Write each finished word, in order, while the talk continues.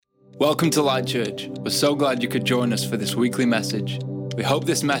Welcome to Light Church. We're so glad you could join us for this weekly message. We hope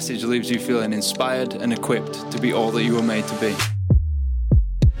this message leaves you feeling inspired and equipped to be all that you were made to be.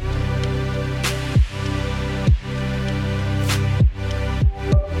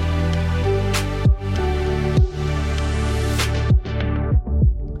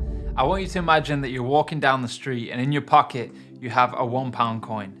 I want you to imagine that you're walking down the street and in your pocket you have a £1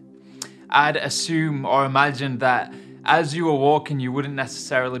 coin. I'd assume or imagine that as you were walking, you wouldn't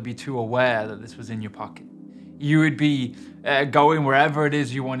necessarily be too aware that this was in your pocket. You would be going wherever it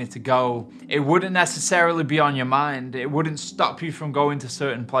is you wanted to go. It wouldn't necessarily be on your mind. It wouldn't stop you from going to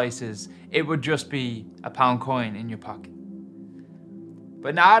certain places. It would just be a £1 coin in your pocket.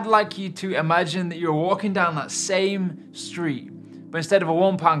 But now I'd like you to imagine that you're walking down that same street, but instead of a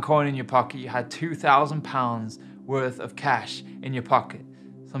 £1 coin in your pocket, you had £2,000 worth of cash in your pocket.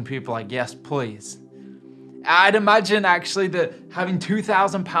 Some people are like, yes, please. I'd imagine actually that having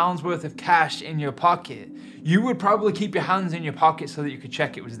 £2,000 worth of cash in your pocket, you would probably keep your hands in your pocket so that you could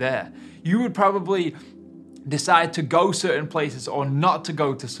check it was there. You would probably decide to go certain places or not to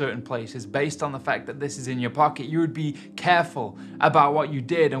go to certain places based on the fact that this is in your pocket. You would be careful about what you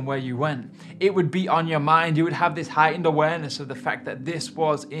did and where you went. It would be on your mind. You would have this heightened awareness of the fact that this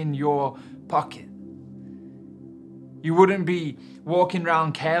was in your pocket. You wouldn't be walking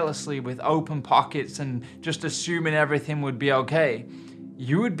around carelessly with open pockets and just assuming everything would be okay.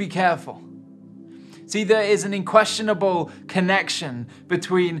 You would be careful. See, there is an unquestionable connection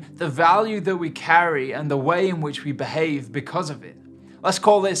between the value that we carry and the way in which we behave because of it. Let's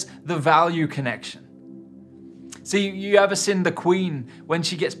call this the value connection. See, you ever seen the Queen when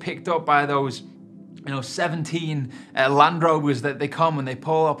she gets picked up by those 17 Land Rovers that they come and they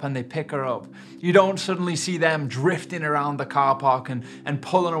pull up and they pick her up. You don't suddenly see them drifting around the car park and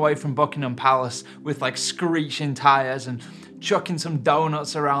pulling away from Buckingham Palace with like screeching tires and chucking some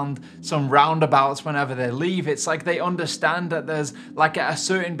donuts around some roundabouts whenever they leave. It's like they understand that there's like a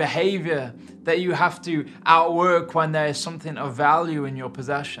certain behavior that you have to outwork when there is something of value in your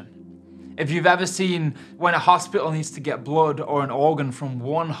possession. If you've ever seen when a hospital needs to get blood or an organ from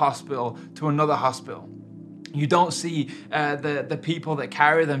one hospital to another hospital, you don't see the people that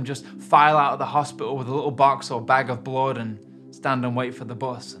carry them just file out of the hospital with a little box or bag of blood and stand and wait for the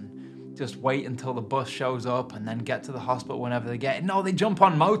bus and just wait until the bus shows up and then get to the hospital whenever they get it. No, they jump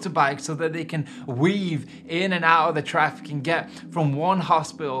on motorbikes so that they can weave in and out of the traffic and get from one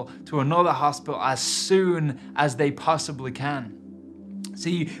hospital to another hospital as soon as they possibly can.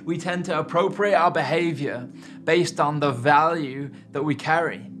 See, we tend to appropriate our behavior based on the value that we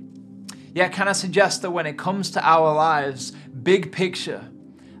carry. Yet, can I suggest that when it comes to our lives, big picture,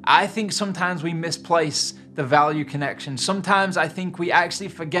 I think sometimes we misplace the value connection. Sometimes I think we actually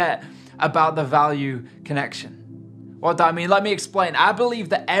forget about the value connection. What do I mean? Let me explain. I believe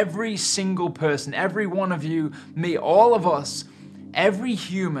that every single person, every one of you, me, all of us, every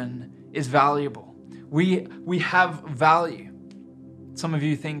human is valuable. We have value. Some of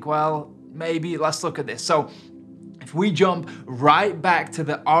you think, well, maybe let's look at this. So if we jump right back to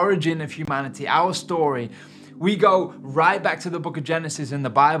the origin of humanity, our story, we go right back to the book of Genesis in the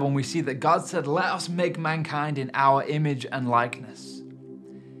Bible and we see that God said, let us make mankind in our image and likeness.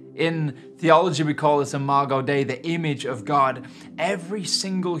 In theology, we call this Imago Dei, the image of God. Every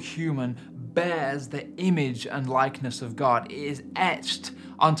single human bears the image and likeness of God. It is etched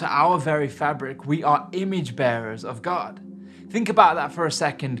onto our very fabric. We are image bearers of God. Think about that for a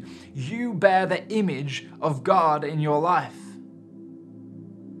second. You bear the image of God in your life.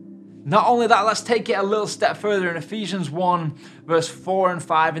 Not only that, let's take it a little step further. In Ephesians 1, verse 4 and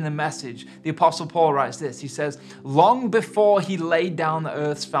 5 in the Message, the Apostle Paul writes this. He says, long before he laid down the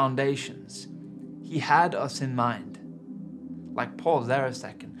earth's foundations, he had us in mind. Like, pause there a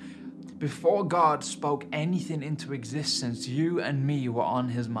second. Before God spoke anything into existence, you and me were on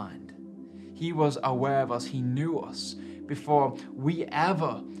his mind. He was aware of us. He knew us before we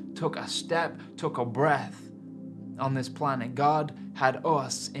ever took a step, took a breath on this planet. God had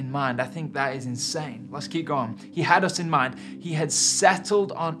us in mind. I think that is insane. Let's keep going. He had us in mind. He had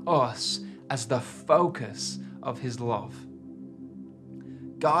settled on us as the focus of his love.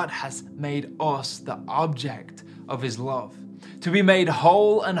 God has made us the object of his love, to be made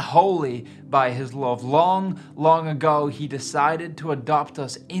whole and holy by his love. Long, long ago, he decided to adopt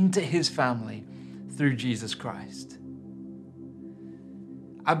us into his family through Jesus Christ.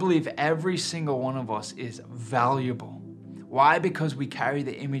 I believe every single one of us is valuable. Why? Because we carry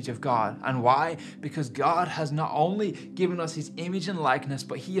the image of God. And why? Because God has not only given us his image and likeness,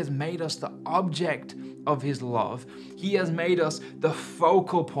 but he has made us the object of his love. He has made us the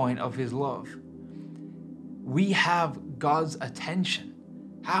focal point of his love. We have God's attention.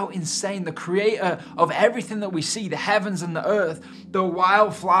 How insane. The creator of everything that we see, the heavens and the earth, the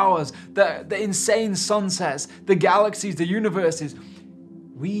wildflowers, the insane sunsets, the galaxies, the universes.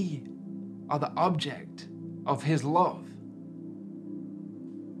 We are the object of his love.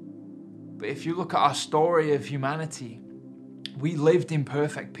 But if you look at our story of humanity, we lived in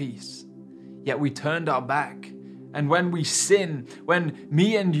perfect peace, yet we turned our back. And when we sin, when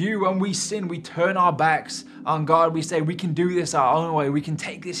me and you, when we sin, we turn our backs on God. We say we can do this our own way. We can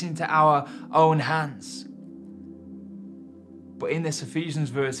take this into our own hands. But in this Ephesians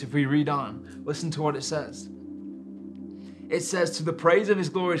verse, if we read on, listen to what it says. It says, to the praise of his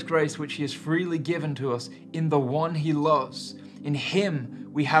glorious grace, which he has freely given to us in the one he loves. In him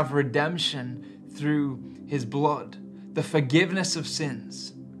we have redemption through his blood, the forgiveness of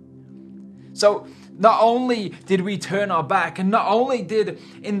sins. So not only did we turn our back, and not only did,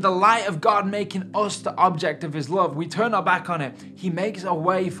 in the light of God making us the object of his love, we turn our back on it, he makes a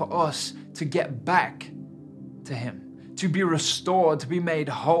way for us to get back to him, to be restored, to be made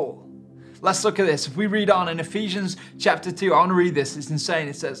whole. Let's look at this. If we read on in Ephesians chapter 2, I want to read this. It's insane.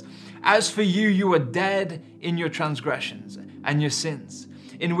 It says, as for you, you were dead in your transgressions and your sins,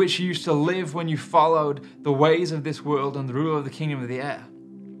 in which you used to live when you followed the ways of this world and the rule of the kingdom of the air.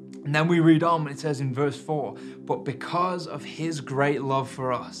 And then we read on, and it says in verse 4, but because of his great love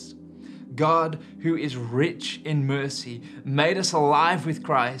for us, God, who is rich in mercy, made us alive with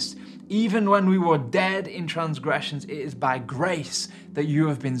Christ. Even when we were dead in transgressions, it is by grace that you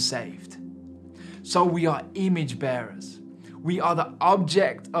have been saved. So we are image bearers. We are the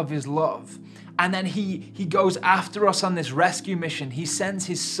object of his love. And then he goes after us on this rescue mission. He sends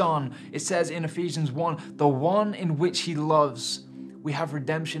his son. It says in Ephesians 1, the one in which he loves. We have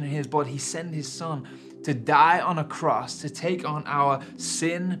redemption in his blood. He sent his son to die on a cross, to take on our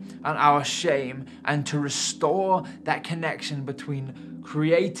sin and our shame, and to restore that connection between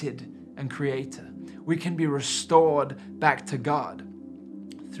created and creator. We can be restored back to God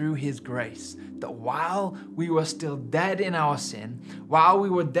through his grace. That while we were still dead in our sin, while we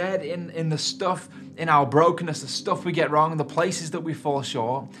were dead in the stuff, in our brokenness, the stuff we get wrong, the places that we fall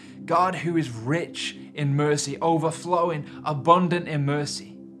short, God, who is rich in mercy, overflowing, abundant in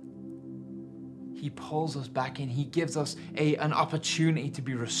mercy, he pulls us back in. He gives us an opportunity to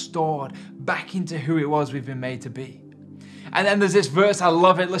be restored back into who it was we've been made to be. And then there's this verse, I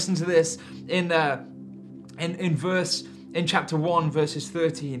love it. Listen to this in chapter 1, verses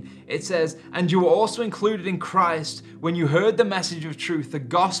 13, it says, and you were also included in Christ when you heard the message of truth, the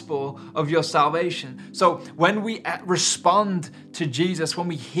gospel of your salvation. So when we respond to Jesus, when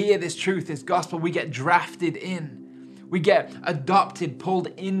we hear this truth, this gospel, we get drafted in. We get adopted, pulled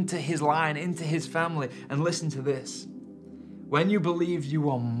into his line, into his family. And listen to this. When you believe, you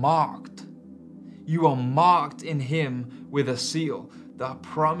are marked. You are marked in him with a seal, the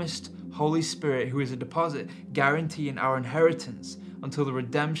promised Holy Spirit, who is a deposit guaranteeing our inheritance until the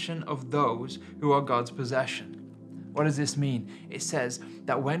redemption of those who are God's possession. What does this mean? It says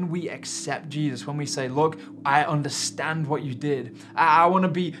that when we accept Jesus, when we say, look, I understand what you did. I want to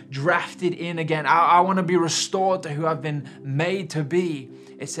be drafted in again. I want to be restored to who I've been made to be.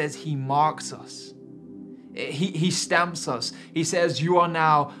 It says he marks us. He stamps us. He says, you are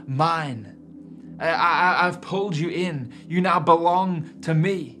now mine. I've pulled you in. You now belong to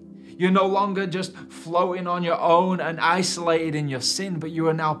me. You're no longer just floating on your own and isolated in your sin, but you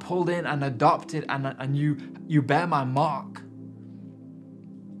are now pulled in and adopted, and you bear my mark.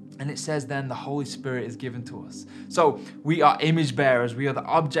 And it says then the Holy Spirit is given to us. So we are image bearers. We are the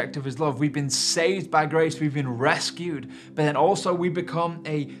object of his love. We've been saved by grace. We've been rescued. But then also we become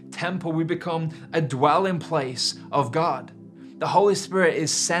a temple. We become a dwelling place of God. The Holy Spirit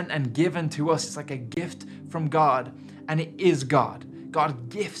is sent and given to us. It's like a gift from God, and it is God. God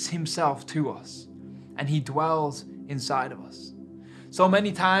gifts himself to us, and he dwells inside of us. So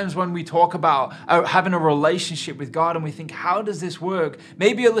many times when we talk about having a relationship with God and we think, how does this work?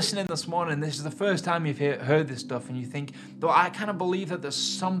 Maybe you're listening this morning, this is the first time you've heard this stuff, and you think, though I kind of believe that there's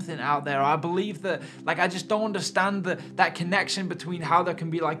something out there. I believe that, I just don't understand that connection between how there can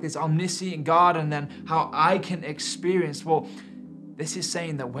be like this omniscient God and then how I can experience. Well, this is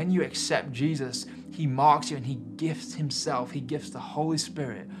saying that when you accept Jesus, he marks you and he gifts himself. He gifts the Holy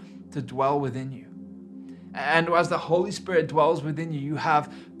Spirit to dwell within you. And as the Holy Spirit dwells within you, you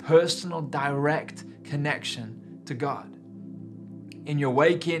have personal, direct connection to God. In your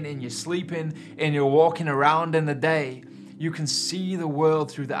waking, in your sleeping, in your walking around in the day, you can see the world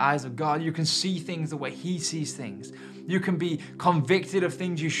through the eyes of God. You can see things the way he sees things. You can be convicted of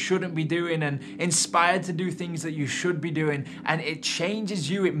things you shouldn't be doing and inspired to do things that you should be doing. And it changes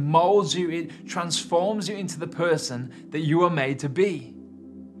you, it molds you, it transforms you into the person that you are made to be.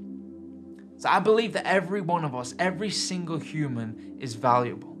 So I believe that every one of us, every single human is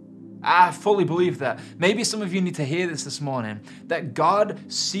valuable. I fully believe that. Maybe some of you need to hear this morning, that God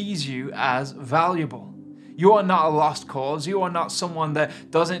sees you as valuable. You are not a lost cause. You are not someone that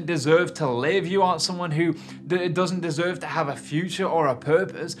doesn't deserve to live. You aren't someone who doesn't deserve to have a future or a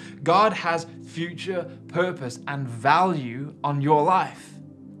purpose. God has future, purpose, and value on your life.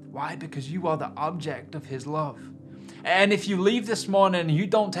 Why? Because you are the object of His love. And if you leave this morning and you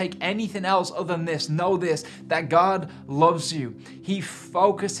don't take anything else other than this, know this, that God loves you. He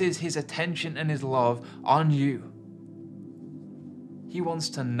focuses His attention and His love on you. He wants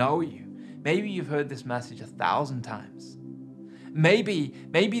to know you. Maybe you've heard this message 1,000 times. Maybe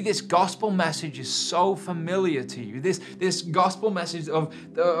this gospel message is so familiar to you. This gospel message of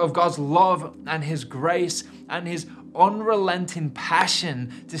God's love and His grace and His unrelenting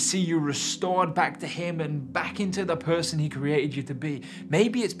passion to see you restored back to Him and back into the person He created you to be.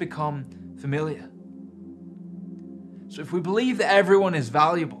 Maybe it's become familiar. So if we believe that everyone is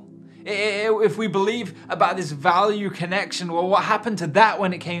valuable, if we believe about this value connection, well, what happened to that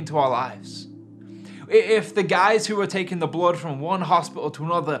when it came to our lives? If the guys who are taking the blood from one hospital to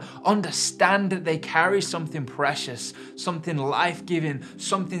another understand that they carry something precious, something life-giving,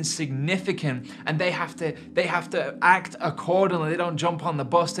 something significant, and they have to act accordingly. They don't jump on the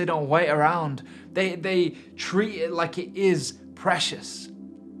bus. They don't wait around. They treat it like it is precious.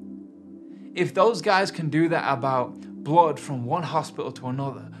 If those guys can do that about blood from one hospital to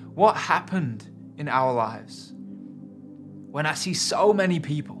another, what happened in our lives? When I see so many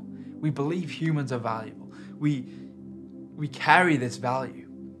people, we believe humans are valuable. We carry this value.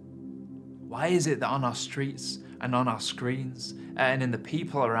 Why is it that on our streets and on our screens and in the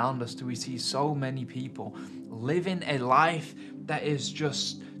people around us do we see so many people living a life that is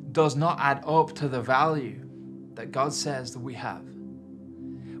just does not add up to the value that God says that we have?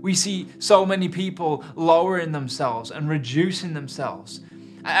 We see so many people lowering themselves and reducing themselves.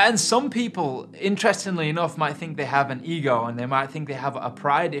 And some people, interestingly enough, might think they have an ego and they might think they have a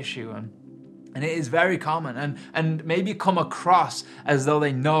pride issue. And it is very common and maybe come across as though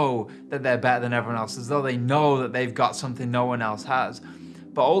they know that they're better than everyone else, as though they know that they've got something no one else has.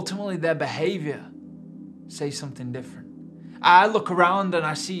 But ultimately their behavior says something different. I look around and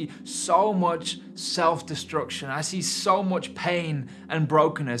I see so much self-destruction. I see so much pain and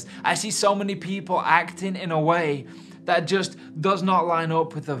brokenness. I see so many people acting in a way that just does not line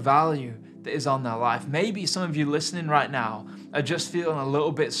up with the value that is on their life. Maybe some of you listening right now are just feeling a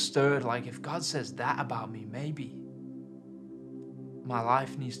little bit stirred, like if God says that about me, maybe my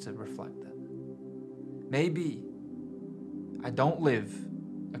life needs to reflect that. Maybe I don't live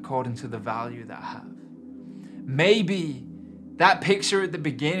according to the value that I have. Maybe that picture at the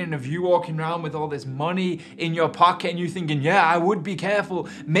beginning of you walking around with all this money in your pocket and you thinking, yeah, I would be careful.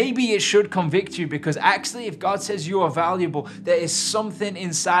 Maybe it should convict you, because actually if God says you are valuable, there is something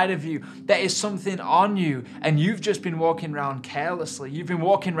inside of you. There is something on you, and you've just been walking around carelessly. You've been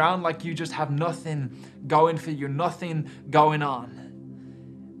walking around like you just have nothing going for you, nothing going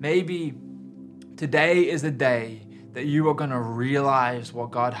on. Maybe today is the day that you are going to realize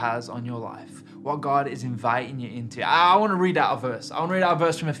what God has on your life, what God is inviting you into. I want to read out a verse. I want to read out a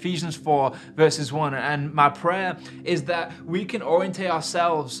verse from Ephesians 4, verses 1. And my prayer is that we can orientate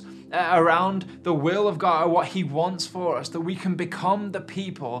ourselves around the will of God, or what He wants for us, that we can become the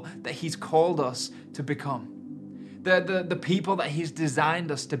people that He's called us to become. The people that He's designed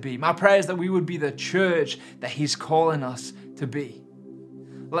us to be. My prayer is that we would be the church that He's calling us to be.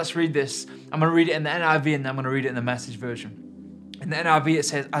 Let's read this. I'm going to read it in the NIV and then I'm going to read it in the Message version. In the NIV it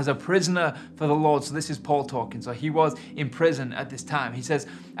says, as a prisoner for the Lord. So this is Paul talking. So he was in prison at this time. He says,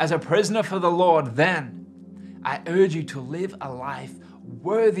 as a prisoner for the Lord, then I urge you to live a life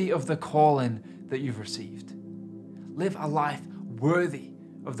worthy of the calling that you've received. Live a life worthy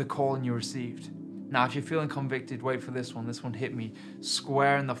of the calling you received. Now, if you're feeling convicted, wait for this one. This one hit me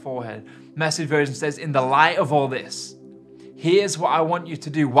square in the forehead. Message version says, in the light of all this, here's what I want you to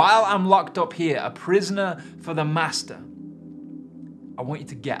do. While I'm locked up here, a prisoner for the Master, I want you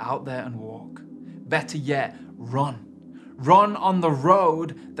to get out there and walk. Better yet, run. Run on the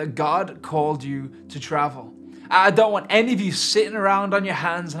road that God called you to travel. I don't want any of you sitting around on your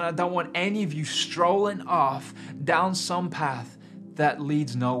hands, and I don't want any of you strolling off down some path that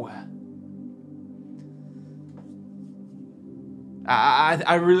leads nowhere.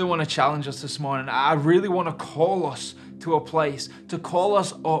 I really want to challenge us this morning. I really want to call us to a place, to call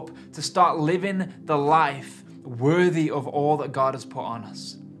us up, to start living the life worthy of all that God has put on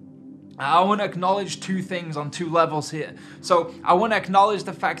us. I want to acknowledge two things on two levels here. So I want to acknowledge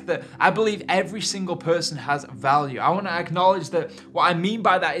the fact that I believe every single person has value. I want to acknowledge that what I mean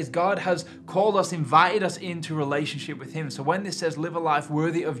by that is God has called us, invited us into relationship with Him. So when this says live a life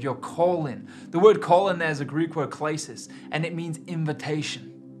worthy of your calling, the word calling there is a Greek word klesis, and it means invitation.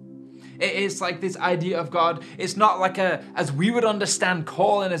 It's like this idea of God. It's not like as we would understand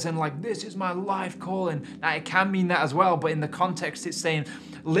calling as in like, this is my life calling. Now it can mean that as well, but in the context it's saying,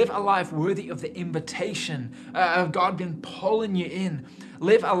 live a life worthy of the invitation of God being pulling you in.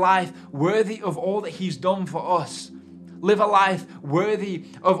 Live a life worthy of all that He's done for us. Live a life worthy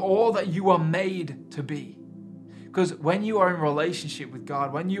of all that you are made to be. Because when you are in relationship with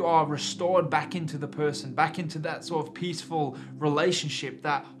God, when you are restored back into the person, back into that sort of peaceful relationship,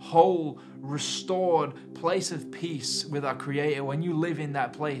 that whole restored place of peace with our Creator, when you live in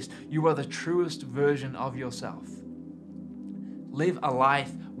that place, you are the truest version of yourself. Live a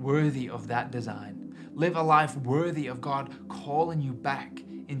life worthy of that design. Live a life worthy of God calling you back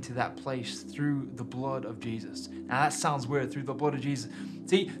into that place through the blood of Jesus. Now that sounds weird, through the blood of Jesus.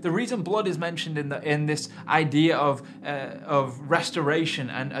 See, the reason blood is mentioned in this idea of restoration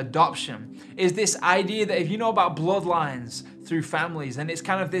and adoption is this idea that if you know about bloodlines through families, and it's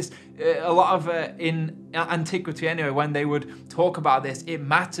kind of this, a lot of in antiquity anyway, when they would talk about this, it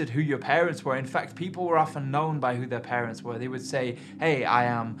mattered who your parents were. In fact, people were often known by who their parents were. They would say, hey, I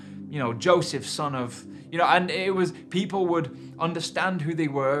am, Joseph, son of, and it was, people would understand who they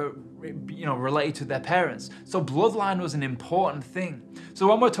were, related to their parents. So bloodline was an important thing. So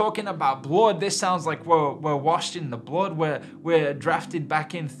when we're talking about blood, this sounds like we're washed in the blood, we're drafted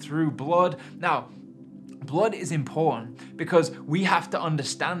back in through blood. Now, blood is important because we have to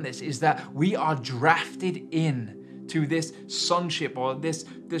understand this, is that we are drafted in to this sonship or this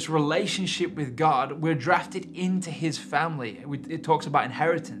relationship with God. We're drafted into His family. It talks about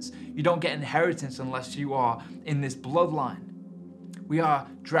inheritance. You don't get inheritance unless you are in this bloodline. We are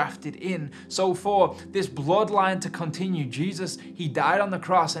drafted in. So for this bloodline to continue, Jesus, He died on the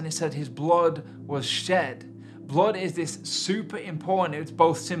cross, and it said His blood was shed. Blood is this super important. It's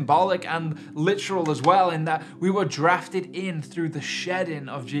both symbolic and literal as well, in that we were drafted in through the shedding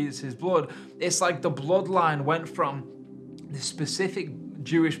of Jesus' blood. It's like the bloodline went from the specific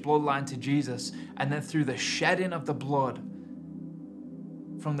Jewish bloodline to Jesus, and then through the shedding of the blood,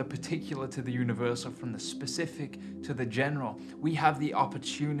 from the particular to the universal, from the specific to the general, we have the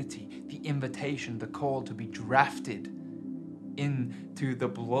opportunity, the invitation, the call to be drafted into the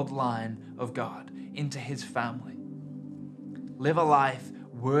bloodline of God, into His family. Live a life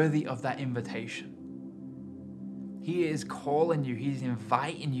worthy of that invitation. He is calling you, He's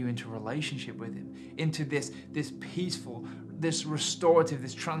inviting you into relationship with Him, into this peaceful, this restorative,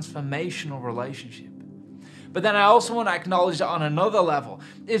 this transformational relationship. But then I also want to acknowledge that on another level,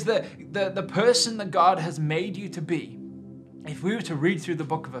 is that the person that God has made you to be. If we were to read through the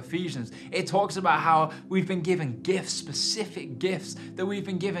book of Ephesians, it talks about how we've been given gifts, specific gifts, that we've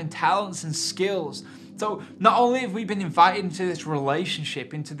been given talents and skills. So not only have we been invited into this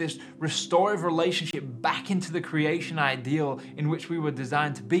relationship, into this restorative relationship, back into the creation ideal in which we were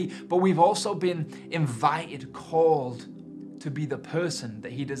designed to be, but we've also been invited, called to be the person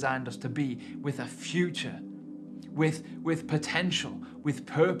that He designed us to be, with a future, with potential, with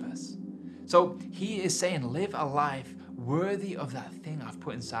purpose. So He is saying, live a life worthy of that thing I've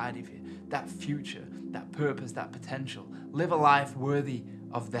put inside of you, that future, that purpose, that potential. Live a life worthy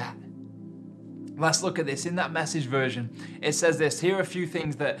of that. Let's look at this. In that Message version, it says this. Here are a few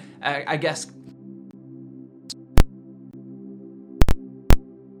things that I guess